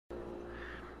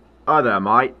Oh there,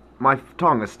 mate. My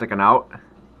tongue is sticking out.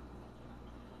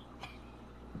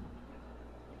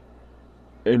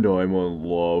 And I'm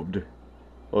unloved.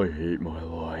 I hate my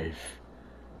life.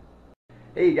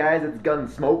 Hey guys, it's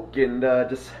Gunsmoke, and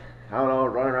just, I don't know,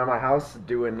 running around my house,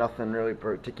 doing nothing really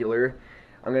particular.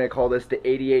 I'm gonna call this the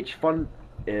the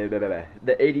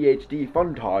ADHD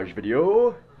Funtage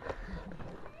video.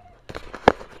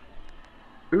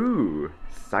 Ooh,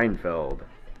 Seinfeld.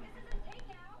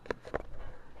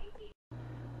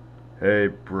 Hey,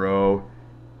 bro.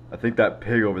 I think that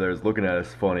pig over there is looking at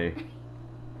us funny.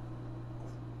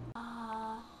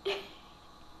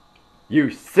 You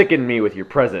sicken me with your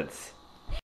presence.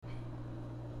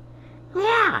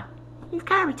 Yeah, he's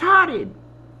kind of retarded.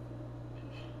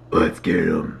 Let's get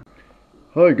him.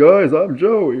 Hi guys, I'm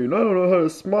Joey, and I don't know how to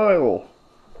smile.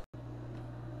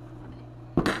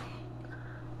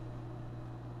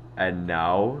 And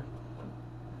now?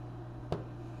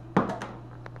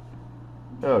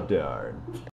 Oh darn.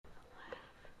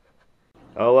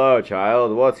 Hello,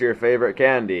 child. What's your favorite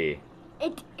candy?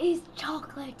 It is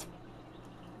chocolate.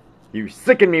 You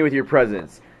sicken me with your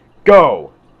presence.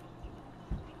 Go!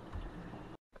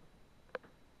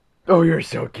 Oh, you're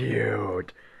so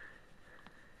cute.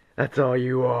 That's all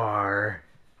you are.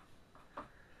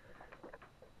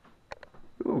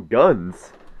 Ooh,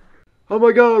 guns. Oh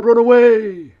my god, run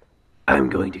away! I'm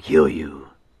going to kill you.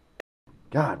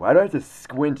 God, why do I have to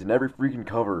squint in every freaking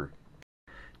cover?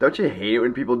 Don't you hate it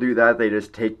when people do that? They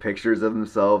just take pictures of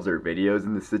themselves or videos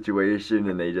in the situation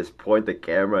and they just point the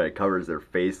camera and it covers their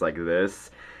face like this.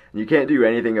 And you can't do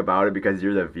anything about it because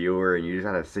you're the viewer and you just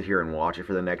have to sit here and watch it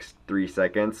for the next 3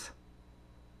 seconds.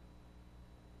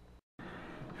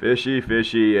 Fishy,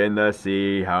 fishy in the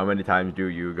sea, how many times do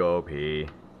you go pee?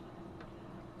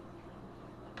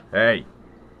 Hey.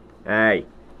 Hey.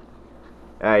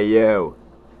 Hey, you.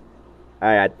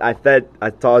 Hey, I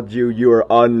told you you were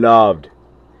unloved.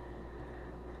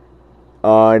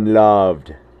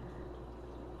 Unloved.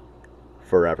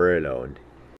 Forever alone.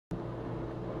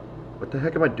 What the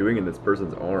heck am I doing in this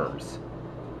person's arms?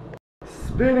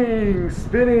 Spinning,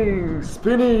 spinning,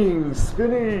 spinning,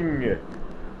 spinning.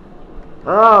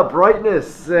 Ah,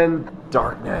 brightness and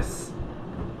darkness.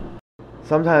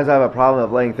 Sometimes I have a problem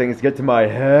of letting things get to my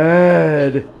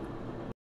head.